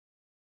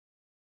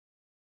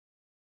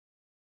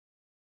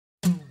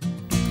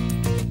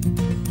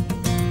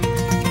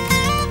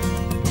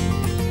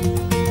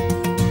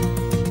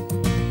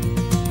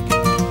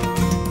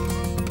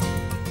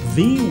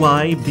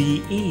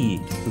VYBE,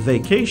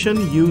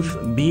 Vacation Youth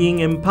Being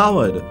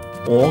Empowered,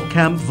 or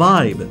Camp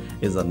Vybe,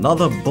 is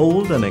another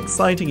bold and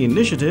exciting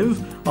initiative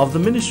of the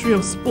Ministry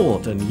of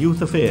Sport and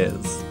Youth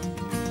Affairs.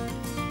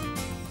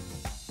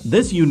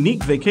 This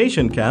unique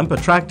vacation camp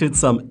attracted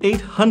some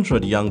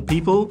 800 young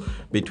people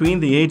between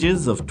the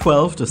ages of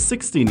 12 to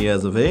 16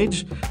 years of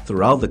age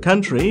throughout the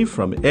country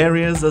from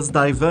areas as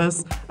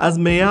diverse as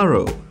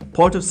Mayaro,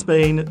 Port of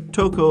Spain,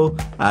 Toco,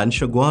 and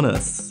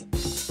Chaguanas.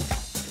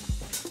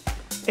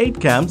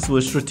 8 camps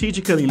were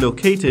strategically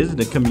located in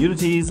the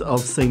communities of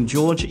St.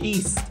 George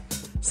East,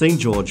 St.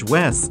 George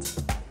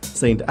West,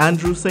 St.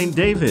 Andrew St.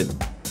 David,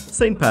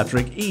 St.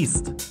 Patrick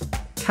East,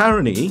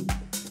 Caroni,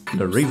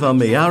 the Riva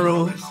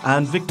Mayaro,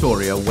 and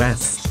Victoria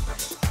West.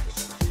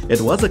 It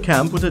was a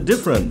camp with a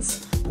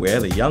difference, where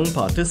the young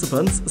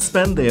participants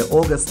spent their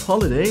August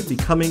holiday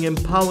becoming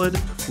empowered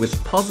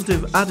with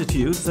positive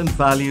attitudes and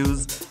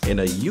values in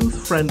a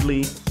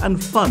youth-friendly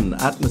and fun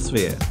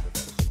atmosphere.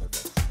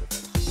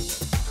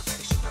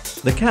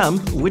 The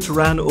camp, which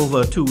ran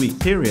over a 2-week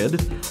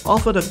period,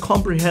 offered a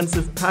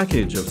comprehensive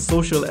package of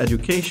social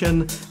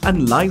education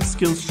and life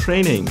skills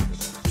training,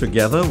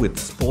 together with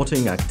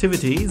sporting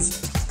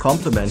activities,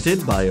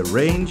 complemented by a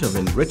range of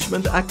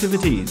enrichment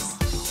activities.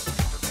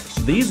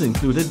 These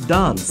included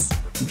dance,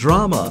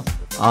 drama,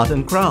 art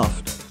and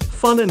craft,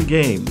 fun and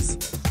games,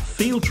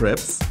 field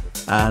trips,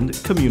 and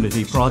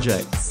community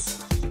projects.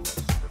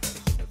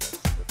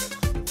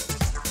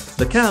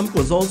 The camp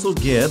was also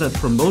geared at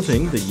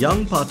promoting the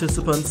young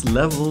participants'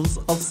 levels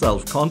of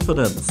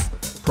self-confidence,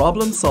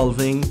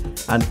 problem-solving,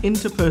 and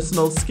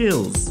interpersonal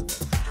skills,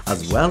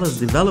 as well as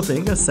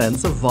developing a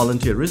sense of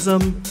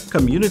volunteerism,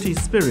 community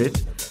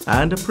spirit,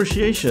 and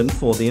appreciation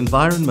for the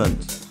environment.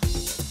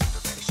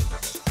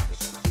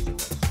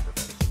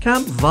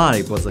 Camp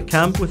Vybe was a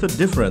camp with a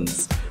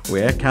difference,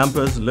 where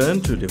campers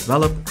learned to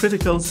develop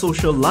critical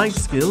social life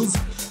skills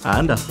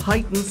and a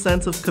heightened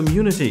sense of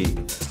community,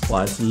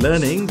 whilst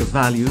learning the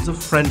values of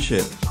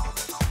friendship.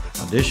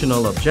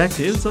 Additional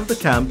objectives of the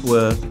camp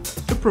were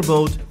to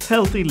promote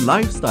healthy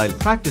lifestyle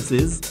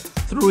practices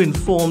through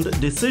informed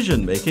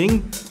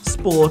decision-making,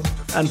 sport,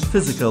 and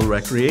physical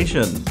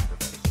recreation,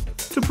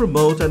 to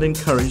promote and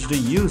encourage the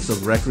use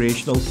of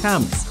recreational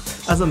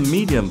camps as a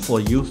medium for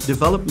youth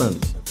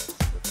development,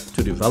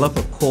 to develop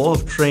a core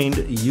of trained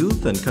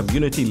youth and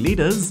community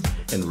leaders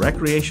in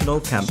recreational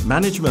camp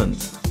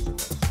management,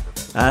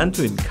 and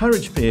to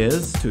encourage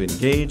peers to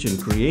engage in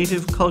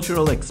creative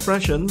cultural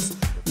expressions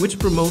which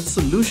promote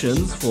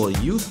solutions for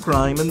youth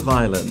crime and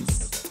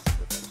violence.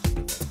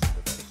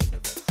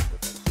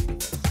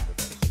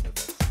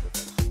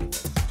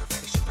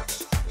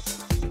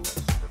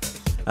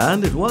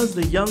 And it was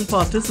the young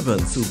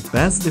participants who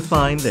best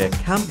defined their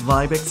Camp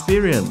Vybe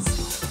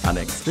experience, an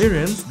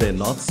experience they're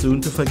not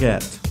soon to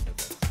forget.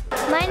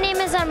 My name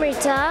is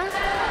Amrita.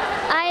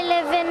 I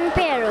live in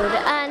Peru,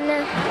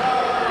 and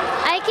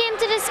I came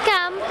to this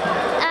camp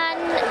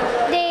and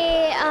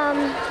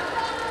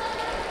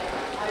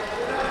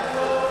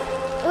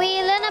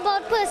we learn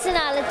about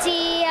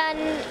personality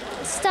and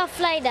stuff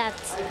like that,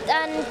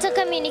 and to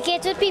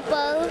communicate with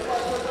people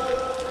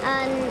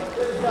and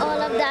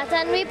all of that,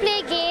 and we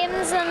play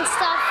games and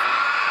stuff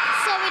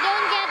so we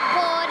don't get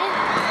bored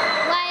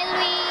while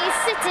we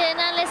sit in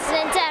and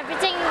listen to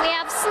everything. We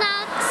have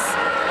snacks,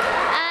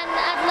 and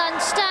at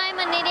lunchtime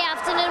and in the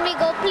afternoon we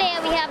go play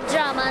and we have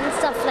drama and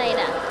stuff like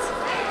that.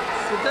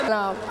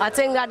 I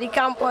think that the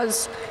camp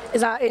is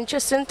an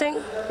interesting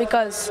thing,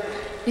 because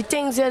the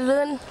things you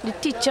learn, the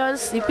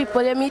teachers, the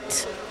people you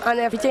meet and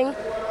everything,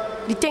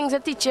 the things they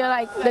teach you,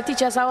 like they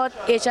teach us about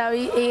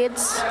HIV,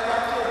 AIDS,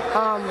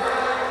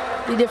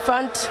 the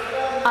different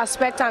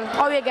aspects and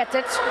how you get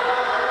it,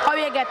 when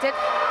you get it,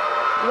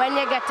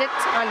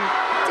 and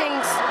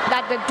things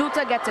that they do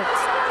to get it.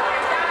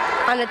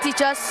 And they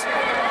teach us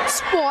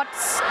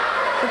sports,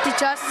 they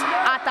teach us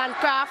art and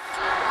craft,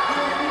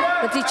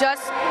 they teach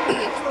us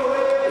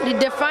the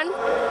different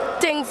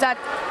things that,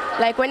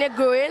 like when you're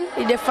growing,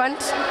 the different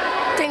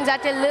things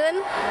that you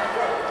learn,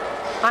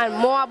 and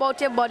more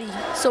about your body.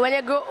 So when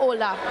you grow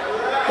older,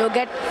 you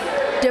get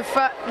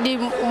different,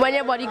 when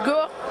your body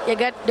grows, you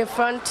get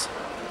different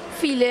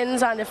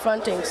feelings and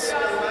different things.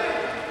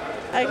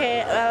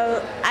 Okay,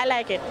 well, I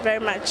like it very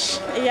much.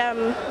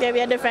 There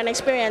were different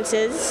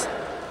experiences.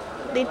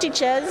 The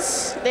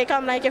teachers, they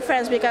come like your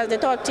friends because they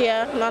talk to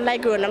you, not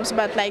like grown-ups,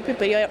 but like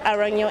people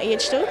around your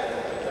age too.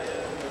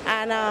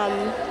 And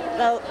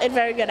well, it's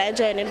very good. I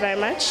enjoyed it very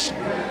much.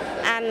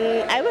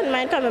 And I wouldn't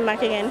mind coming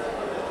back again.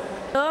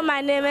 Hello,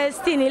 my name is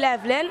Tini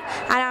Levlin,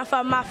 and I'm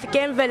from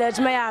African Village,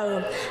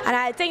 Mayaro. And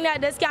I think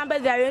that this camp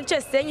is very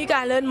interesting. You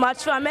can learn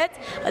much from it,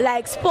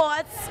 like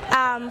sports,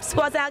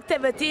 sports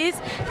activities,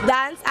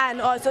 dance, and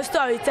also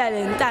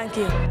storytelling. Thank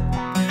you.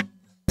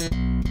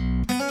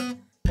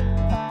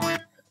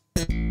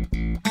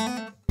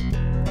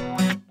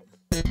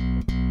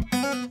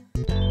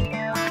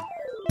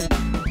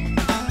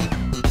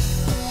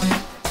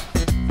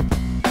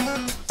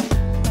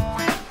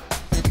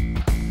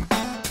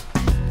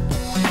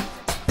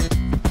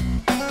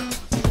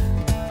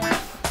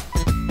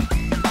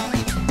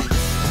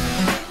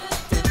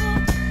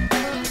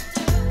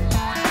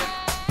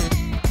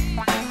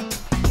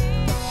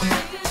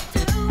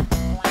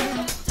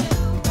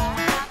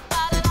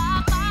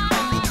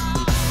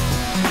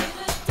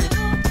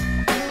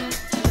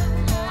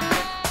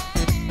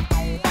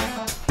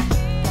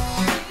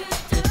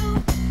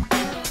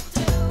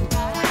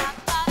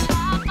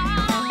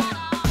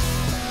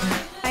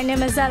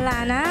 name is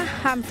Alana.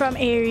 I'm from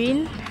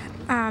Erin.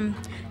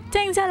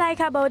 Things I like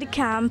about the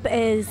camp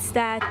is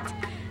that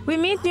we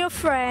meet new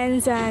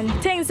friends and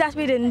things that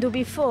we didn't do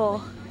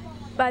before.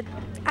 But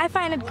I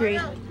find it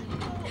great.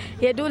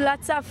 You do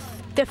lots of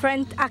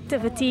different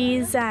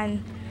activities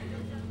and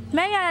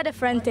many other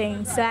different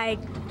things like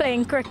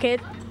playing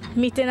cricket,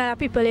 meeting other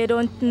people you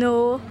don't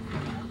know,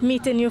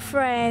 meeting new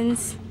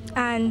friends,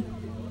 and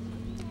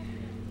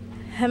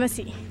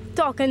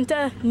talking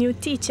to new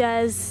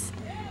teachers.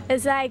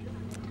 It's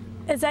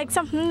like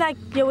something like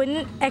you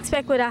wouldn't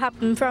expect would have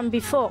happened from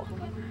before.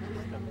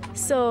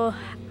 So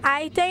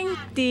I think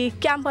the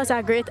camp was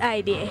a great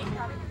idea.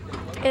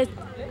 I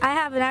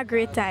having a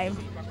great time.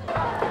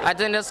 I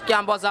think this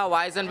camp was a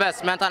wise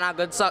investment and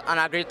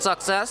a great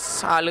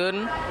success. I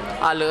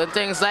learned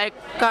things like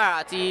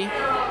karate,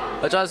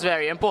 which was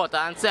very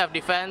important,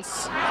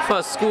 self-defense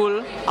for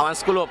school and when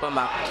school opened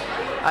back.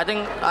 I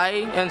think I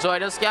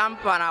enjoyed this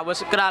camp and I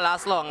wish it could have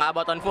lasted longer,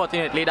 but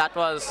unfortunately the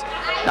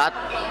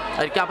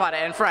camp had to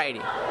end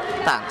Friday.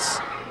 Thanks.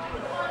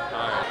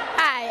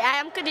 Hi, I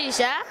am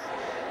Khadijah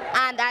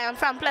and I am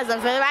from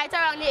Pleasantville, right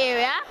around the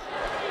area.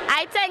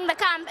 I think the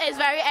camp is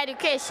very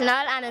educational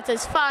and it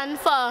is fun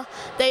for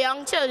the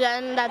young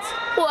children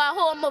who are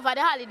home over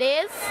the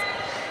holidays.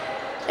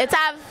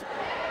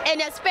 In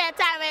your spare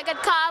time where you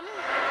could come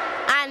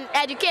and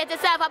educate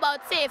yourself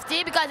about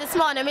safety, because this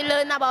morning we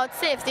learned about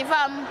safety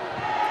from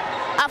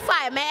a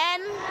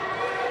fireman,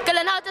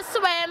 learn how to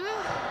swim,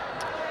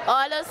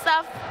 all those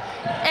stuff.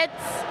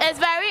 It's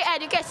very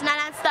educational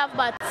and stuff,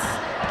 but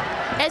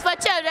it's for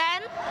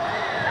children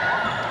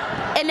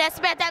in their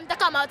spare time to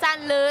come out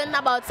and learn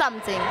about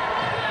something.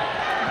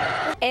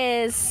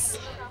 Is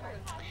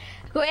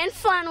going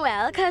fun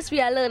well because we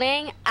are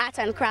learning art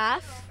and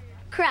craft,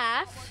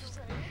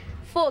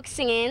 folk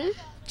singing,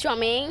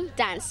 drumming,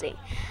 dancing.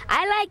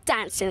 I like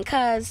dancing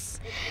because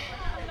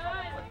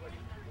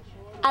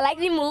I like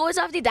the moves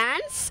of the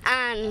dance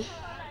and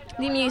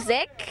the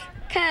music,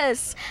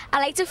 because I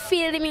like to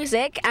feel the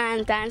music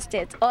and dance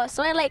it.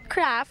 Also, I like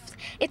craft.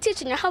 It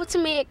teaches you how to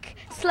make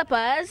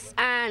slippers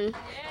and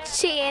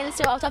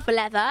chains out of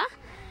leather.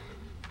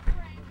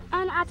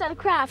 And art and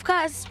craft,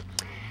 because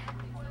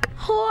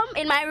home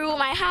in my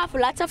room I have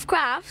lots of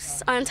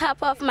crafts on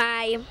top of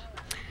my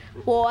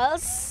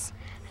walls,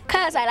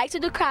 because I like to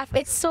do craft.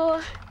 It's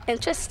so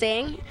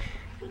interesting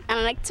and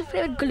I like to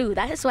play with glue.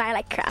 That is why I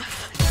like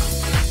craft.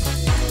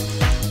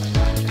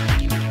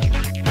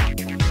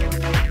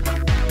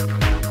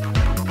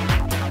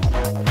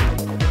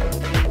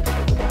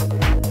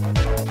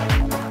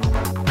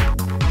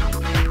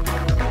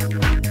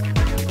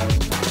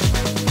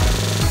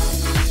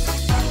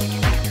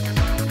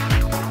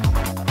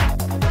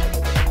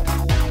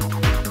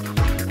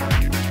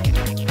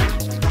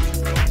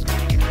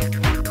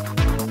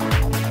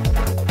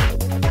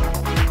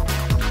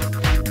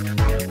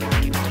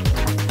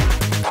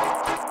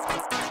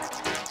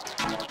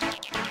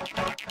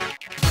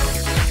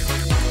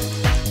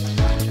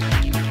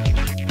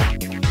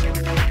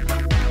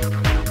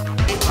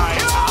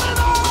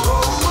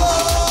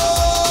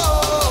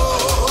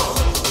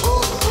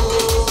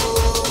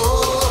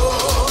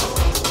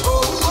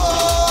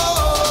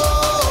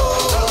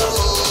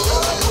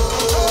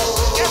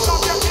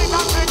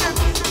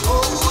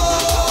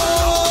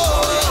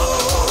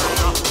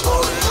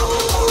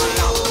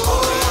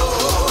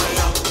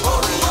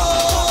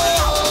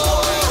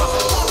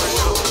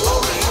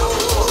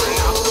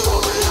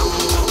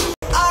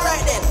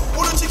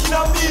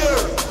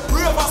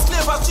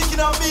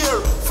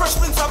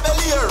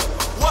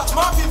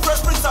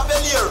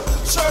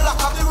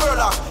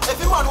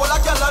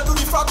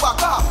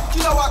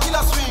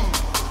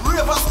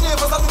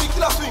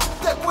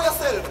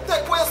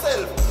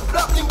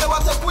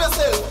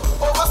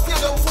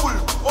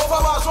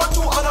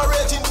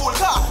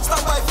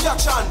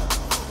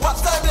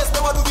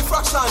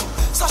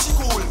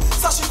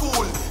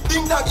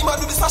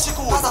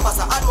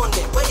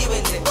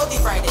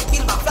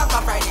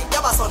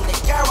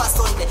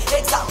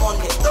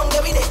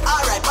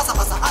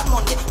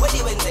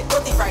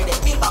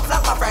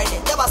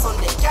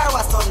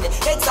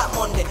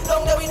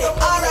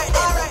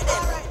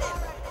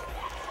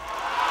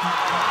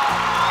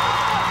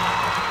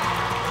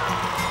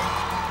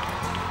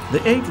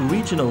 The 8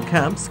 regional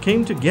camps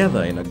came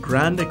together in a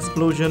grand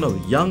explosion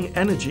of young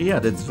energy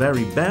at its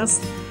very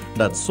best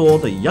that saw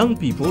the young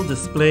people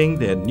displaying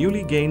their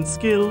newly gained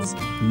skills,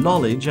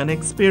 knowledge and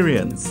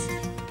experience.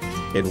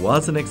 It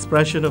was an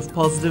expression of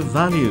positive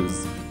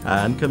values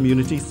and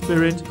community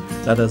spirit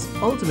that has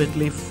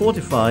ultimately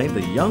fortified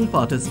the young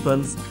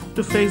participants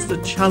to face the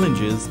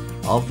challenges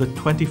of the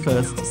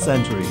 21st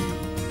century.